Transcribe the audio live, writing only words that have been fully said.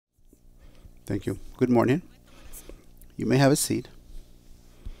Thank you. Good morning. You may have a seat.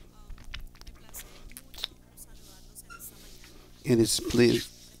 It is ple-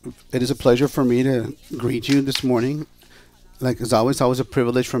 it is a pleasure for me to greet you this morning. Like as always a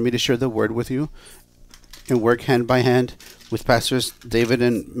privilege for me to share the word with you and work hand by hand with pastors David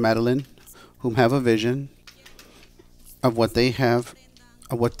and Madeline, whom have a vision of what they have,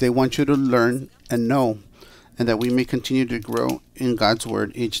 of what they want you to learn and know, and that we may continue to grow in God's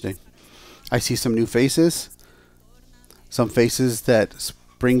word each day. I see some new faces, some faces that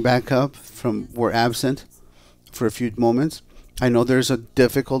spring back up from were absent for a few moments. I know there's a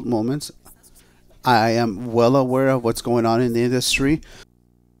difficult moments. I am well aware of what's going on in the industry,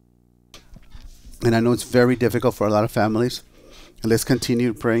 and I know it's very difficult for a lot of families. And let's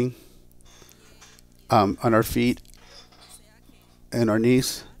continue praying on our feet and our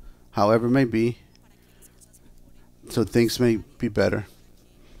knees, however it may be, so things may be better.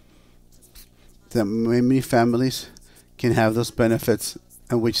 That many families can have those benefits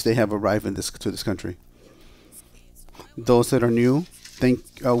in which they have arrived in this country. Those that are new,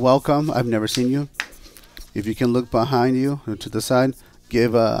 welcome. I've never seen you. If you can look behind you or to the side,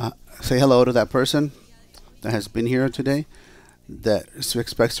 say hello to that person that has been here today that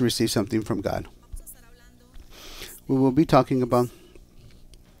expects to receive something from God. We will be talking about,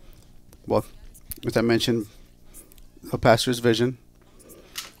 well, as I mentioned, a pastor's vision.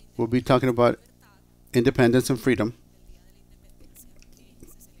 We'll be talking about independence and freedom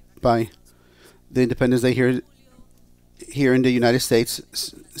by the Independence Day here in the United States.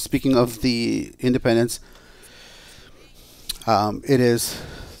 Speaking of the independence, it is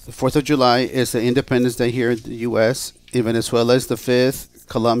the 4th of July is the Independence Day here in the U.S. In Venezuela is the 5th.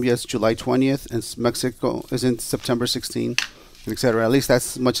 Colombia is July 20th, and Mexico is in September 16th, etc. At least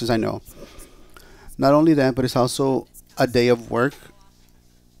that's as much as I know. Not only that, but it's also a day of work.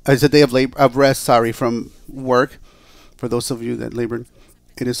 It's a day of rest. Sorry, from work. For those of you that labored,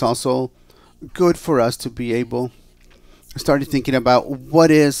 it is also good for us to be able to start thinking about what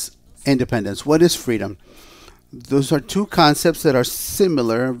is independence, what is freedom. Those are two concepts that are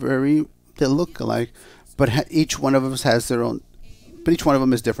similar, they look alike, but each one of us has their own. But each one of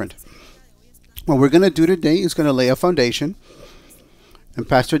them is different. What we're going to do today is going to lay a foundation, and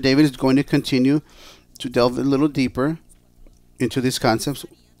Pastor David is going to continue to delve a little deeper into these concepts.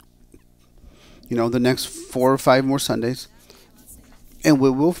 The next 4 or 5 more Sundays, and we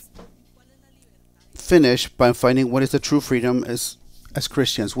will finish by finding what is the true freedom as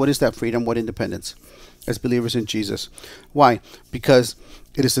Christians. What is that freedom? What independence as believers in Jesus? Why? Because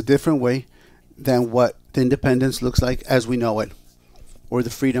it is a different way than what the independence looks like as we know it, or the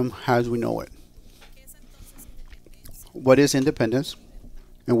freedom as we know it. What is independence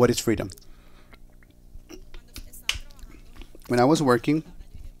and what is freedom? When I was working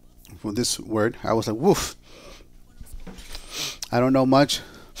for this word, I was like, woof. I don't know much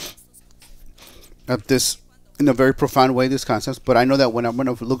of this in a very profound way, these concepts, but I know that when I'm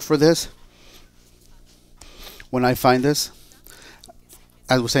going to look for this, when I find this,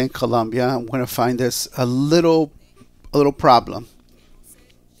 as we say in Colombia, I'm going to find this a little problem.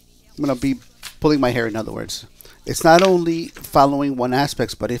 I'm going to be pulling my hair, in other words. It's not only following one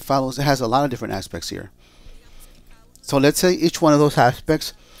aspect, but it has a lot of different aspects here. So let's say each one of those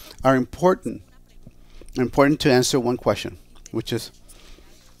aspects are important to answer one question, which is,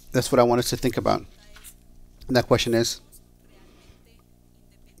 that's what I want us to think about. And that question is,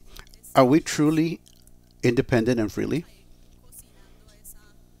 are we truly independent and freely?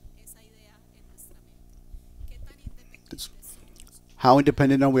 How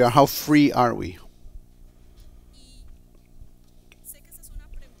independent are we? Or how free are we?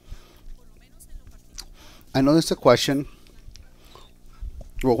 I know it's a question.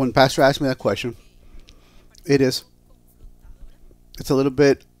 Well, when Pastor asked me that question, it's a little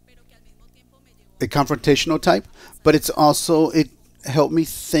bit a confrontational type, but it helped me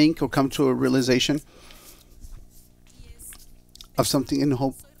think or come to a realization of something in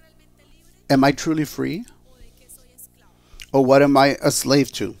hope. Am I truly free? Or what am I a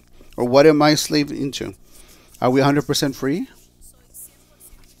slave to? Or what am I a slave into? Are we 100% free?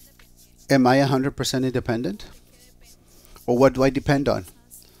 Am I 100% independent? Or what do I depend on?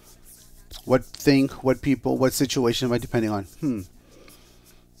 What thing, what people, what situation am I depending on?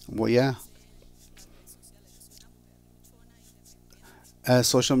 Well, yeah. As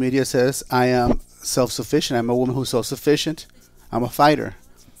social media says, I am self-sufficient. I'm a woman who's self-sufficient. I'm a fighter.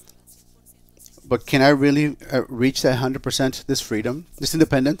 But can I really reach that 100%, this freedom, this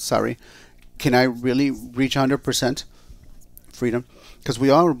independence, sorry. Can I really reach 100% freedom? Because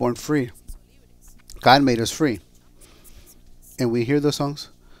we all were born free. God made us free. And we hear those songs.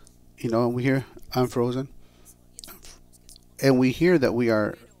 We hear I'm frozen, and we hear that we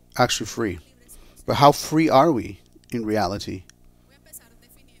are actually free. But how free are we in reality?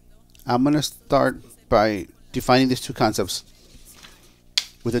 I'm going to start by defining these two concepts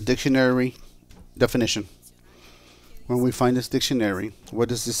with a dictionary definition. When we find this dictionary, what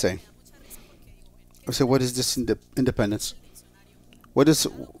does this say? I say, what is this independence? What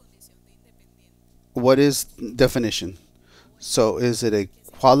is definition? So is it a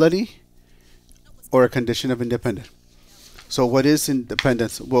quality or a condition of independence? So what is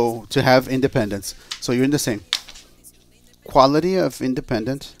independence? Well, to have independence. So you're in the same quality of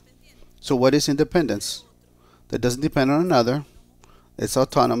independence. So what is independence? That doesn't depend on another. It's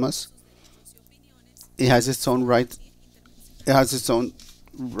autonomous. It has its own right. It has its own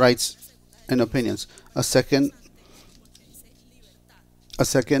rights and opinions. A second,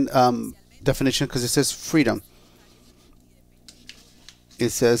 definition, because it says freedom. It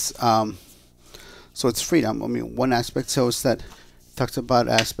says so it's freedom. I mean, one aspect shows that talks about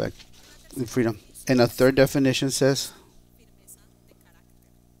aspect and freedom, and a third definition says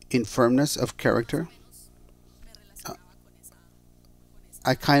in firmness of character. Uh,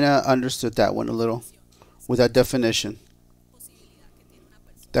 I kind of understood that one a little with that definition.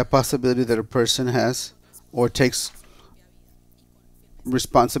 That possibility that a person has or takes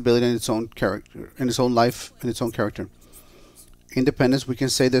responsibility in its own character, in its own life, in its own character. Independence, we can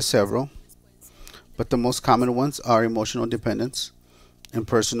say there's several, but the most common ones are emotional dependence and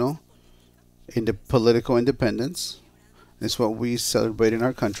personal, in the political independence. It's what we celebrate in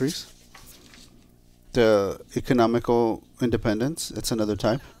our countries. The economical independence, that's another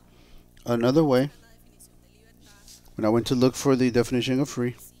type. Another way, when I went to look for the definition of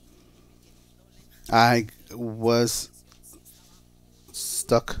free, I was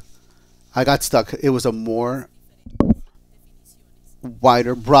stuck. I got stuck. It was a more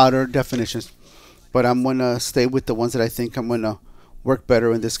wider, broader definition, but I'm gonna stay with the ones that I think I'm gonna work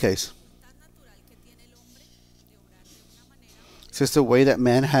better in this case. It's just a way that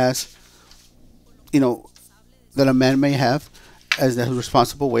man has, that a man may have as a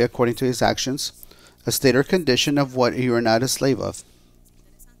responsible way according to his actions, a state or condition of what you are not a slave of.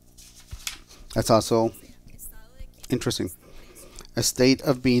 That's also interesting. A state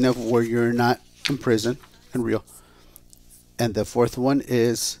of being of where you're not in prison and real. And the fourth one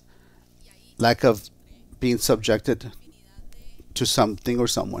is lack of being subjected to something or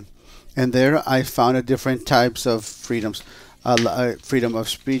someone. And there I found a different types of freedoms. Freedom of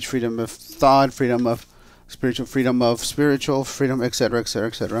speech, freedom of thought, freedom of spiritual freedom, etc., etc.,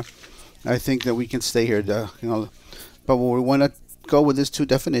 etc. I think that we can stay here, but what we want to go with these two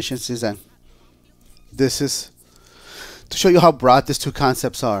definitions is that this is to show you how broad these two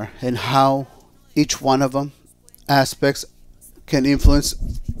concepts are and how each one of them aspects can influence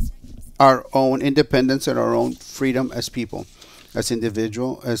our own independence and our own freedom as people, as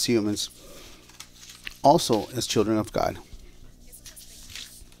individual, as humans, also as children of God.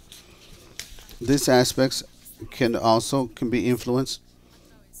 These aspects can be influenced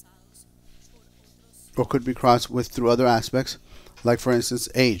or could be crossed with through other aspects, like for instance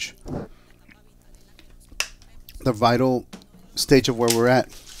age, the vital stage of where we're at.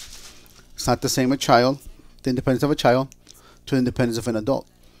 It's not the same a child, the independence of a child, to the independence of an adult,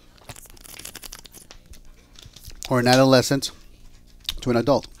 or an adolescent to an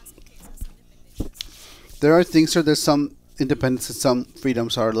adult. There are things where there's some independence and some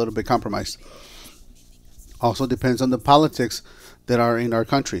freedoms are a little bit compromised. Also depends on the politics that are in our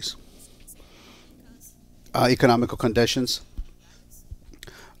countries, economical conditions,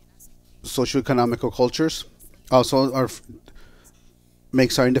 socio-economical cultures, also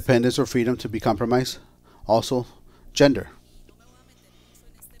makes our independence or freedom to be compromised. Also, gender.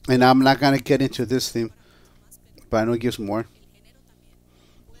 And I'm not going to get into this theme, but I know it gives more.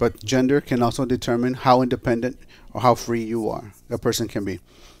 But gender can also determine how independent or how free you are, a person can be,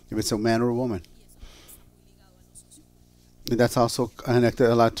 if it's a man or a woman. And that's also connected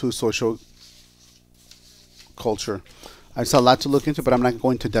a lot to social culture. It's a lot to look into, but I'm not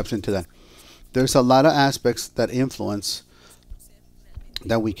going to depth into that. There's a lot of aspects that influence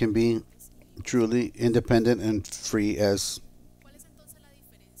that we can be truly independent and free as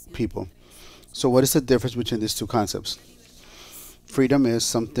people. So what is the difference between these two concepts? Freedom is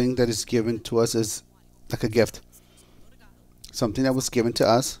something that is given to us as like a gift. Something that was given to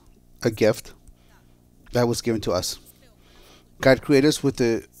us, a gift that was given to us. God created us with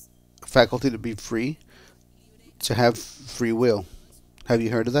the faculty to be free, to have free will. Have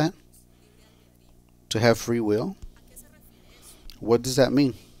you heard of that? To have free will? What does that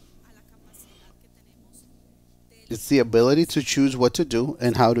mean? It's the ability to choose what to do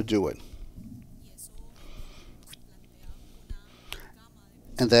and how to do it.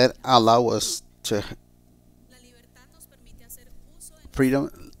 And that allow us to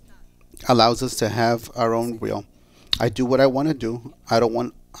freedom allows us to have our own will. I do what I want to do. I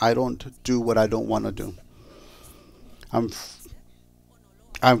don't do what I don't want to do. I'm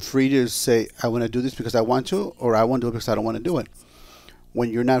I'm free to say I want to do this because I want to, or I want to do it because I don't want to do it. When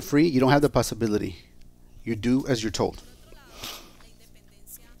you're not free, you don't have the possibility. You do as you're told.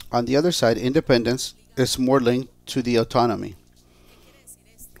 On the other side, independence is more linked to the autonomy.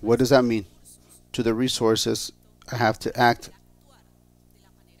 What does that mean? To the resources, I have to act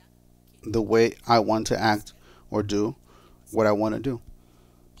the way I want to act or do what I want to do.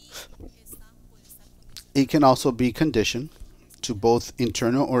 It can also be conditioned to both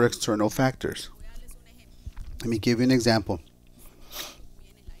internal or external factors. Let me give you an example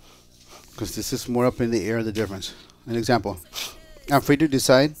because this is more up in the air, the difference. An example: I'm free to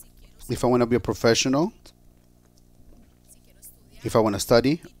decide if I want to be a professional, if I want to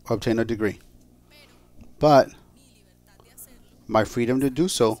study or obtain a degree. But my freedom to do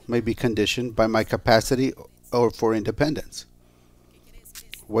so may be conditioned by my capacity or for independence.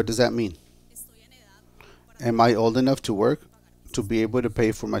 What does that mean? Am I old enough to work to be able to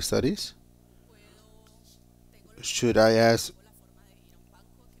pay for my studies? Should I ask,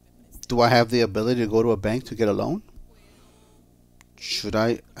 do I have the ability to go to a bank to get a loan? Should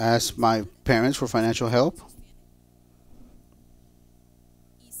I ask my parents for financial help?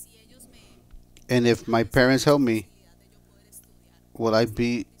 And if my parents help me, will I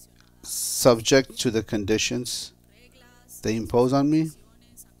be subject to the conditions they impose on me?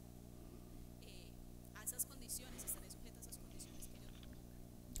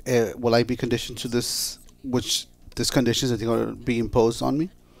 Will I be conditioned to this, which these conditions that are going to be imposed on me?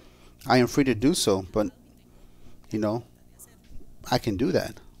 I am free to do so, but you know, I can do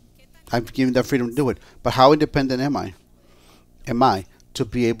that. I'm given that freedom to do it. But how independent am I? Am I to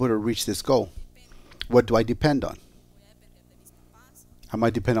be able to reach this goal? What do I depend on? I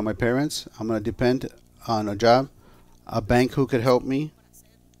might depend on my parents. I'm going to depend on a job, a bank who could help me,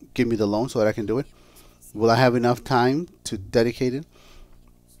 give me the loan so that I can do it. Will I have enough time to dedicate it?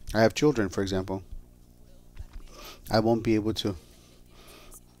 I have children, for example. I won't be able to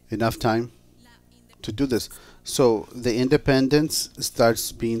enough time to do this. So the independence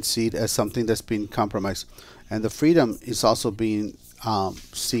starts being seen as something that's being compromised, and the freedom is also being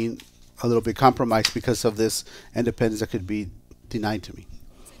seen a little bit compromised because of this independence that could be denied to me.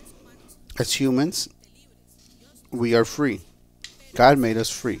 As humans, we are free. God made us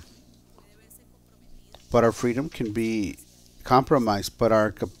free, but our freedom can be compromised, but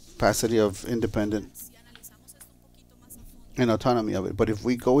our capacity of independent and autonomy of it. But if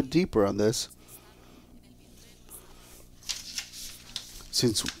we go deeper on this,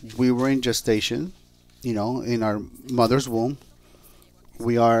 since we were in gestation, in our mother's womb,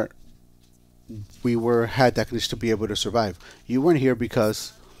 we were had that condition to be able to survive. You weren't here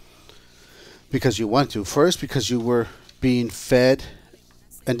because you want to. First, because you were being fed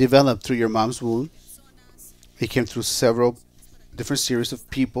and developed through your mom's womb. It came through several different series of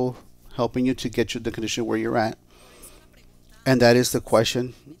people helping you to get you the condition where you're at. And that is the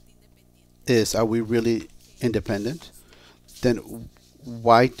question: are we really independent? Then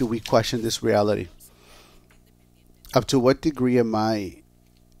why do we question this reality? Up to what degree am I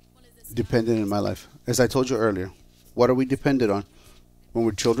dependent in my life? As I told you earlier, what are we dependent on? When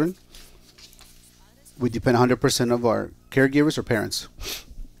we're children, we depend 100% of our caregivers or parents.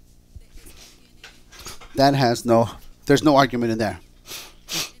 There's no argument in there.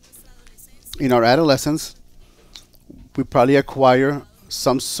 In our adolescence, we probably acquire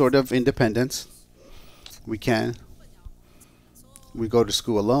some sort of independence. We go to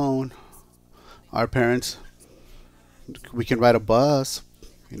school alone. Our parents, we can ride a bus.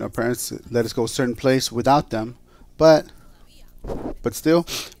 Our parents let us go a certain place without them, but still,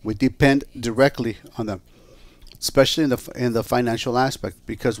 we depend directly on them, especially in the financial aspect,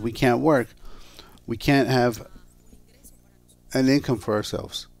 because we can't work. We can't have an income for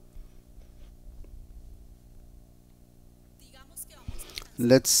ourselves.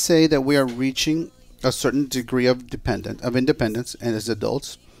 Let's say that we are reaching a certain degree of independence, and as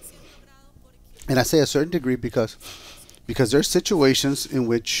adults, and I say a certain degree because there are situations in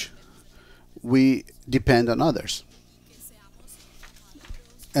which we depend on others,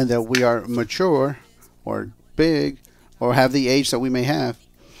 and that we are mature or big or have the age that we may have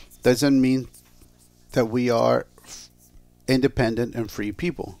doesn't mean that we are independent and free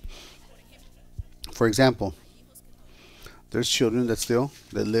people. For example, there's children that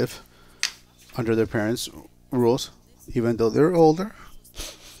live under their parents rules, even though they're older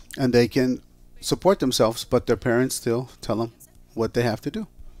and they can support themselves, but their parents still tell them what they have to do,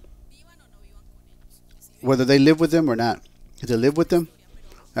 whether they live with them or not. If they live with them,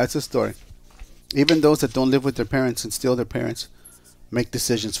 that's a story. Even those that don't live with their parents and still their parents make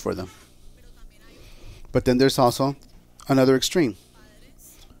decisions for them. But then there's also another extreme.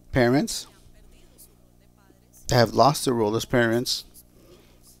 Parents have lost their role as parents,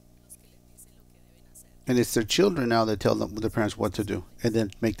 and it's their children now that tell them their parents what to do and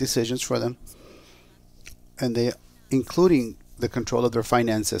then make decisions for them, and they including the control of their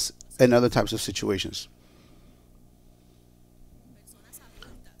finances and other types of situations.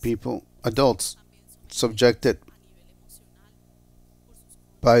 People, adults, subjected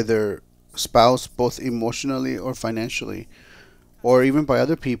by their spouse, both emotionally or financially, or even by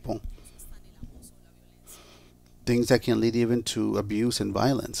other people, things that can lead even to abuse and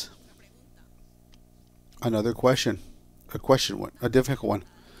violence. Another question, a difficult one.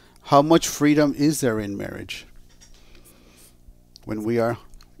 How much freedom is there in marriage? When we are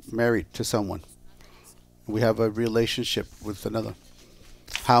married to someone, we have a relationship with another.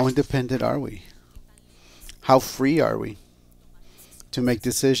 How independent are we? How free are we to make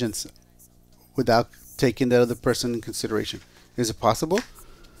decisions without taking the other person in consideration? Is it possible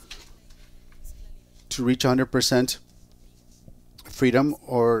to reach 100% freedom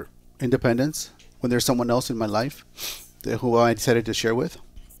or independence when there's someone else in my life who I decided to share with?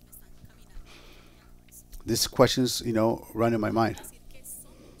 These questions, run in my mind.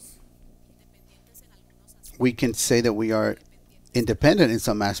 We can say that we are independent in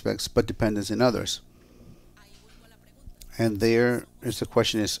some aspects, but dependent in others. And there is the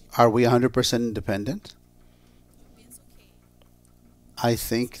question is, are we 100% independent? I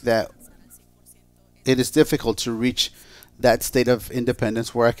think that it is difficult to reach that state of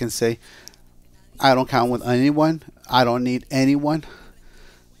independence where I can say, I don't count with anyone. I don't need anyone.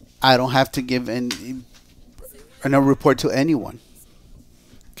 I don't have to give a report to anyone.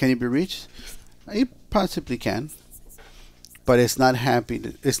 Can it be reached? It possibly can, but it's not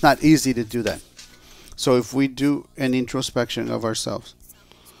it's not easy to do that. So if we do an introspection of ourselves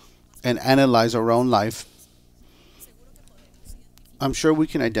and analyze our own life, I'm sure we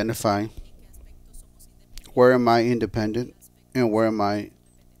can identify where am I independent and where am I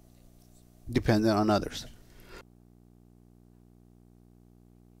dependent on others.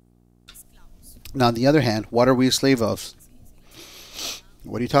 Now, on the other hand, what are we a slave of?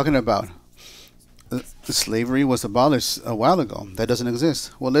 What are you talking about? Slavery was abolished a while ago. That doesn't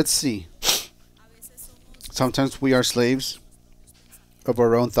exist. Well, let's see. Sometimes we are slaves of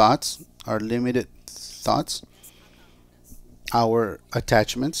our own thoughts, our limited thoughts, our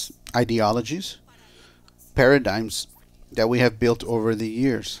attachments, ideologies, paradigms that we have built over the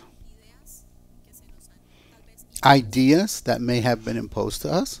years, ideas that may have been imposed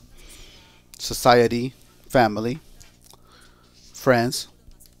to us, society, family, friends,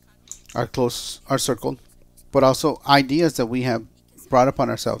 our circle, but also ideas that we have brought upon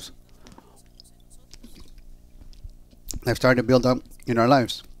ourselves, have started to build up in our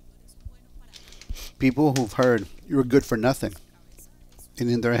lives. People who've heard you're good for nothing, and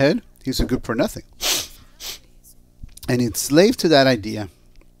in their head, he's a good for nothing, and enslaved to that idea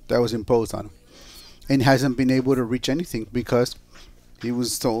that was imposed on him, and hasn't been able to reach anything because he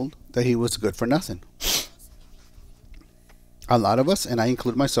was told that he was good for nothing. A lot of us, and I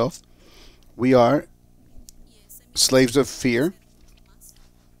include myself, we are slaves of fear,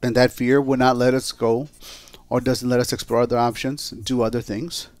 and that fear will not let us go or doesn't let us explore other options, do other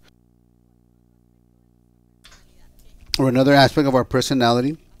things. Or another aspect of our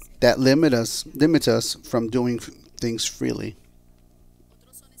personality that limits us from doing things freely.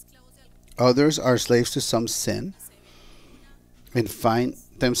 Others are slaves to some sin and find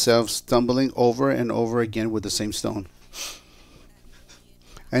themselves stumbling over and over again with the same stone.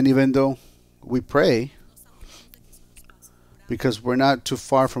 And even though we pray, because we're not too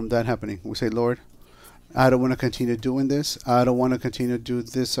far from that happening, we say, Lord, I don't want to continue doing this. I don't want to continue to do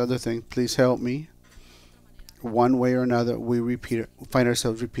this other thing. Please help me. One way or another, we find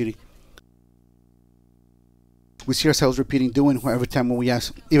ourselves repeating. We see ourselves repeating doing every time when we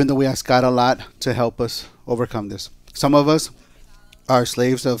ask, even though we ask God a lot to help us overcome this. Some of us are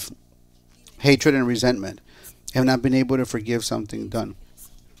slaves of hatred and resentment, have not been able to forgive something done.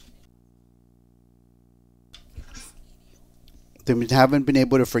 They haven't been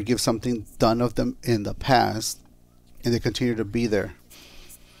able to forgive something done of them in the past, and they continue to be there.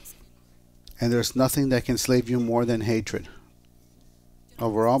 And there's nothing that can slave you more than hatred.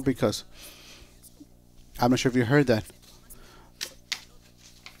 Overall, because I'm not sure if you heard that.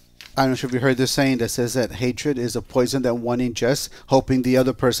 I don't know if you heard this saying that says that hatred is a poison that one ingests, hoping the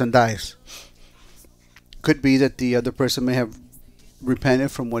other person dies. Could be that the other person may have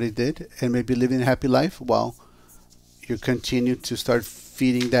repented from what he did and maybe living a happy life while you continue to start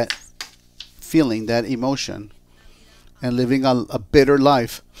feeding that feeling, that emotion, and living a bitter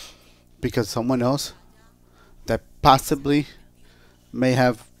life because someone else that possibly may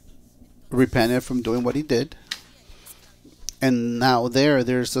have repented from doing what he did. And now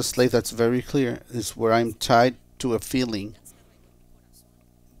there's a slave that's very clear. Is where I'm tied to a feeling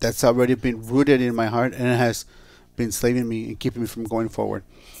that's already been rooted in my heart and it has been slaving me and keeping me from going forward.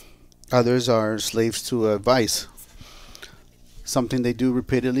 Others are slaves to a vice, something they do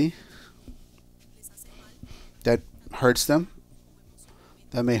repeatedly that hurts them,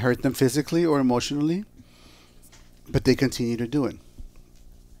 that may hurt them physically or emotionally, but they continue to do it.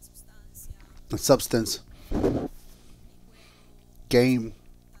 A substance, game,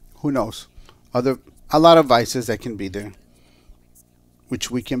 who knows? Other a lot of vices that can be there, which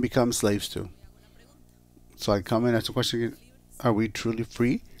we can become slaves to. So I come and ask the question again: are we truly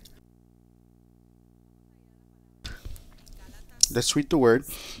free? Let's read the word,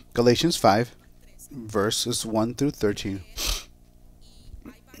 Galatians 5, verses 1 through 13.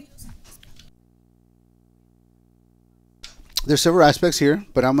 There's several aspects here,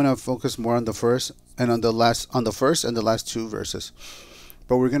 but I'm going to focus more on the first and on the first and the last two verses.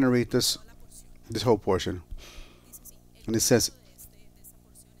 But we're going to read this whole portion. And it says,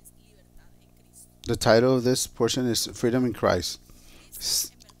 the title of this portion is Freedom in Christ.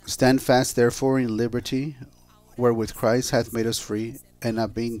 Stand fast therefore in liberty wherewith Christ hath made us free, and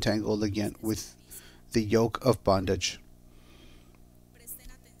not be entangled again with the yoke of bondage.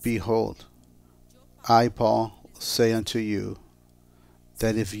 Behold, I Paul say unto you,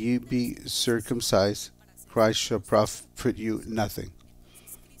 that if ye be circumcised, Christ shall profit you nothing.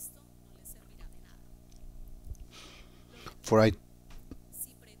 For I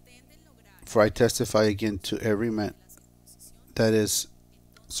testify again to every man that is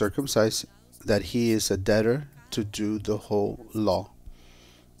circumcised, that he is a debtor to do the whole law.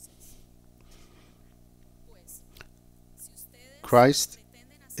 Christ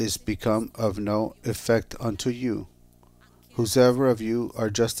is become of no effect unto you, whosoever of you are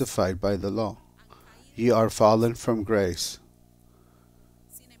justified by the law. Ye are fallen from grace.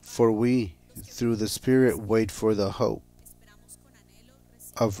 For we, through the Spirit, wait for the hope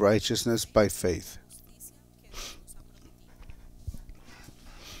of righteousness by faith.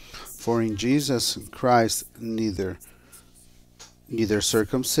 For in Jesus Christ neither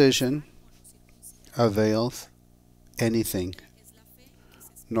circumcision availeth anything,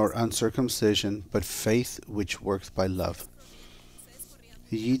 nor uncircumcision, but faith which worketh by love.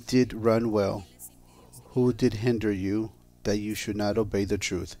 Ye did run well. Who did hinder you that you should not obey the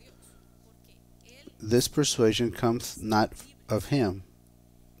truth? This persuasion cometh not of him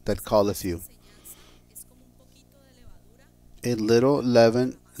that calleth you. A little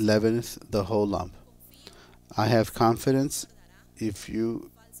leaven leaveneth the whole lump. I have confidence in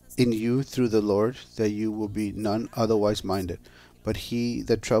you through the Lord, that you will be none otherwise minded. But he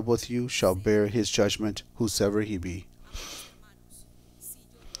that troubleth you shall bear his judgment, whosoever he be.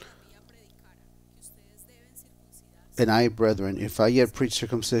 And I, brethren, if I yet preach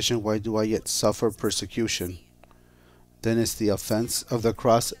circumcision, why do I yet suffer persecution? Then is the offense of the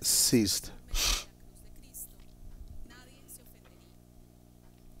cross ceased.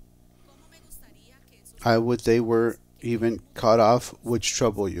 I would they were even cut off which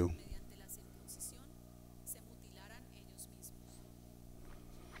trouble you.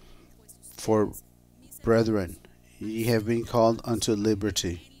 For, brethren, ye have been called unto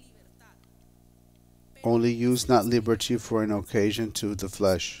liberty. Only use not liberty for an occasion to the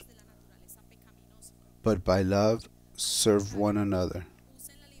flesh, but by love serve one another.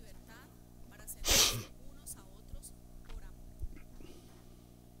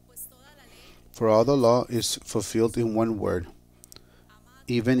 For all the law is fulfilled in one word,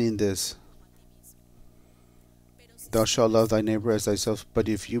 even in this: thou shalt love thy neighbor as thyself. But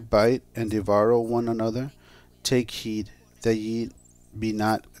if you bite and devour one another, take heed that ye be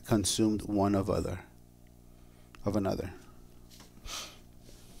not consumed one of another.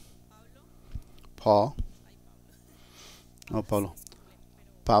 Paul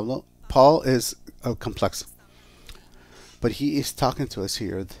is complex, but he is talking to us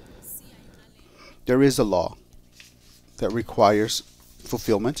here. There is a law that requires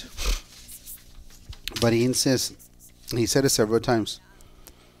fulfillment, but he insists, he said it several times,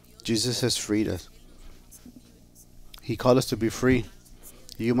 Jesus has freed us. He called us to be free.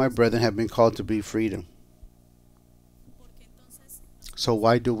 You, my brethren, have been called to be freedom. So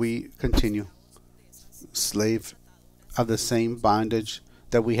why do we continue slave of the same bondage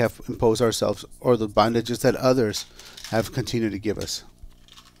that we have imposed ourselves, or the bondages that others have continued to give us?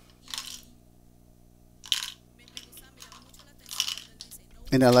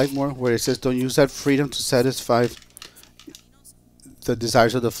 And I like more where it says, don't use that freedom to satisfy the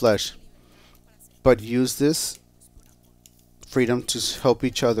desires of the flesh, but use this freedom to help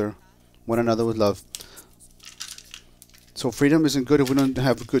each other, one another with love. So freedom isn't good if we don't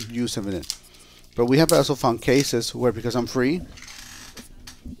have good use of it. But we have also found cases where, because I'm free,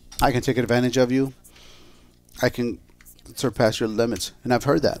 I can take advantage of you. I can surpass your limits. And I've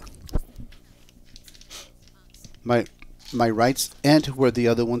heard that. My rights end where the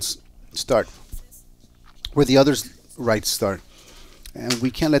other ones start. Where the others' rights start. And we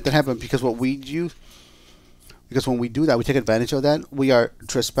can't let that happen, because what we do, because when we do that, we take advantage of that, we are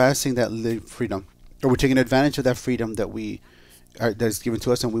trespassing that freedom. Or we're taking advantage of that freedom that that is given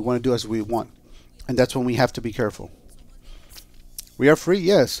to us, and we want to do as we want. And that's when we have to be careful. We are free,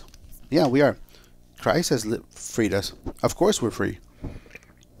 yes. Yeah, we are. Christ has freed us. Of course we're free.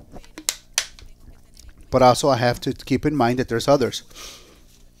 But also I have to keep in mind that there's others.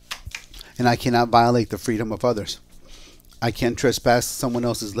 And I cannot violate the freedom of others. I can't trespass someone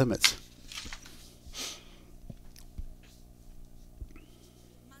else's limits.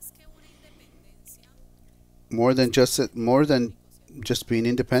 More than just being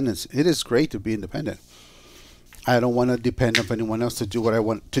independent. It is great to be independent. I don't want to depend on anyone else to do what I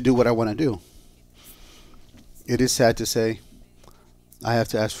want to do. It is sad to say I have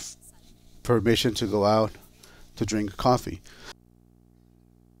to ask permission to go out to drink coffee,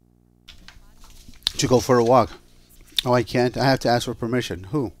 to go for a walk. Oh, I can't. I have to ask for permission.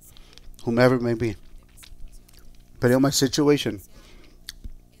 Whomever it may be. But in my situation,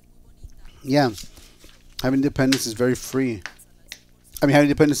 yeah, having independence is very free. I mean,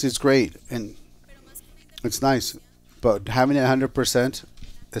 having independence is great and it's nice, but having it 100%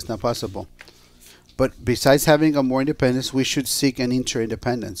 is not possible. But besides having a more independence, we should seek an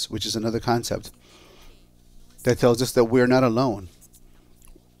interdependence, which is another concept that tells us that we're not alone.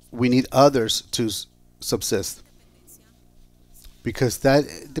 We need others to subsist. Because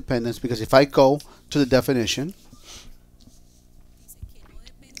that dependence, because if I go to the definition,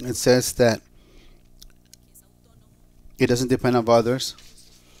 it says that it doesn't depend on others,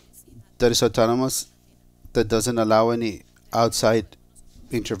 that is autonomous, that doesn't allow any outside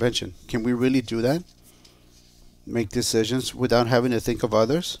intervention. Can we really do that? Make decisions without having to think of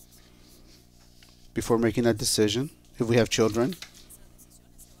others before making that decision? If we have children,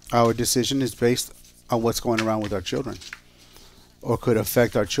 our decision is based on what's going around with our children, or could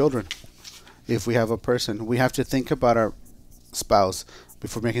affect our children. If we have a person, we have to think about our spouse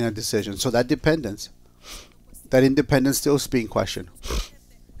before making that decision. So that dependence, that independence still is being questioned.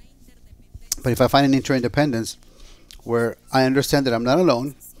 But if I find an interdependence where I understand that I'm not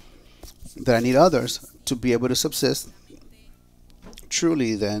alone, that I need others to be able to subsist,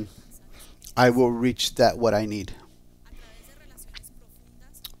 truly then I will reach that what I need.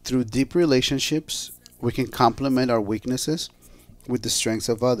 Through deep relationships, we can complement our weaknesses with the strengths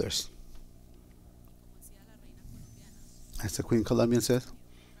of others. As the Queen Colombian says,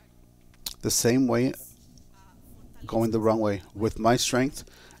 the same way, going the wrong way. With my strength,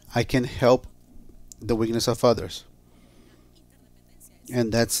 I can help the weakness of others.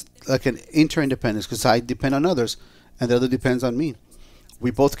 And that's like an interdependence, because I depend on others and the other depends on me.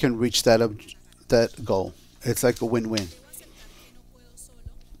 We both can reach that goal. It's like a win-win.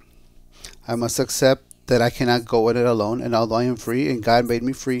 I must accept that I cannot go at it alone, and although I am free and God made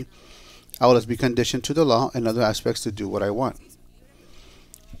me free, I will be conditioned to the law and other aspects to do what I want.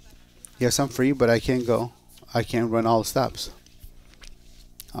 Yes, I'm free, but I can't go. I can't run all the stops.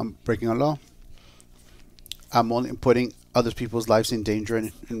 I'm breaking a law. I'm only putting other people's lives in danger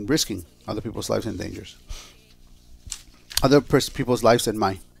and risking other people's lives in dangers. Other people's lives than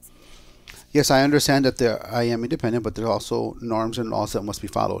mine. Yes, I understand that I am independent, but there are also norms and laws that must be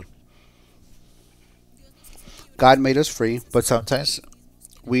followed. God made us free, but sometimes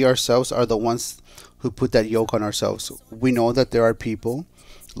we ourselves are the ones who put that yoke on ourselves. We know that there are people,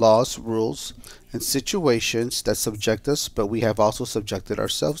 laws, rules, and situations that subject us, but we have also subjected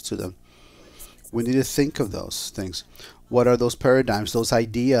ourselves to them. We need to think of those things. What are those paradigms, those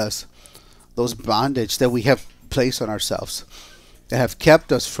ideas, those bondage that we have placed on ourselves that have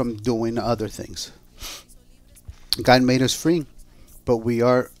kept us from doing other things? God made us free, but we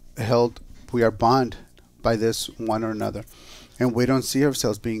are bound by this one or another, and we don't see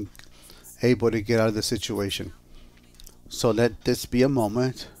ourselves being able to get out of the situation. So let this be a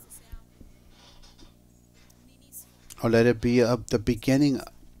moment or let it be the beginning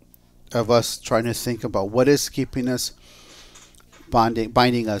of us trying to think about what is keeping us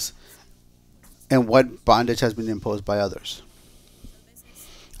binding us, and what bondage has been imposed by others.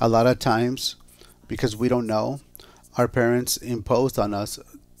 A lot of times, because we don't know, our parents imposed on us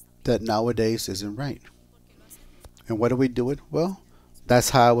that nowadays isn't right. And what do we do it? Well, that's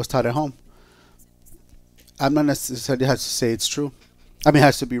how I was taught at home. I'm not necessarily has to say it's true. I mean, it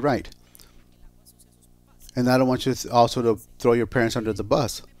has to be right. And I don't want you to also to throw your parents under the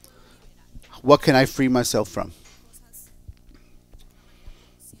bus. What can I free myself from?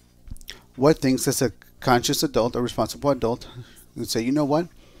 What things as a conscious adult or responsible adult would say, you know what?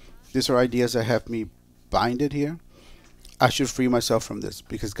 These are ideas that have me binded here. I should free myself from this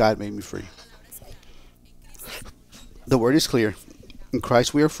because God made me free. The word is clear. In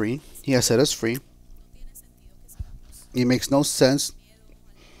Christ we are free. He has set us free. It makes no sense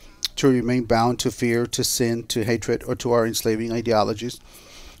to remain bound to fear, to sin, to hatred, or to our enslaving ideologies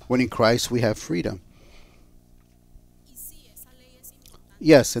when in Christ we have freedom.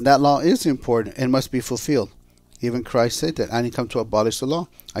 Yes, and that law is important and must be fulfilled. Even Christ said that I didn't come to abolish the law,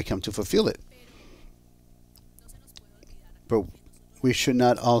 I come to fulfill it. But we should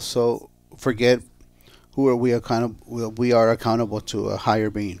not also forget who are we accountable. We are accountable to a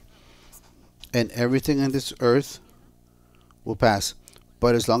higher being, and everything in this earth will pass.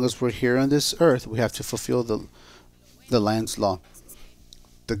 But as long as we're here on this earth, we have to fulfill the land's law.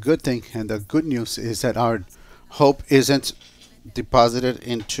 The good thing and the good news is that our hope isn't deposited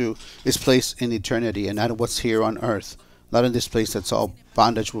into is placed in eternity and not what's here on earth. Not in this place that's all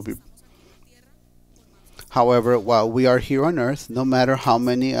bondage will be. However, while we are here on earth, no matter how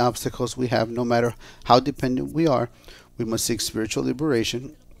many obstacles we have, no matter how dependent we are, we must seek spiritual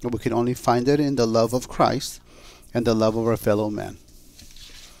liberation. And we can only find it in the love of Christ and the love of our fellow man.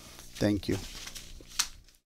 Thank you.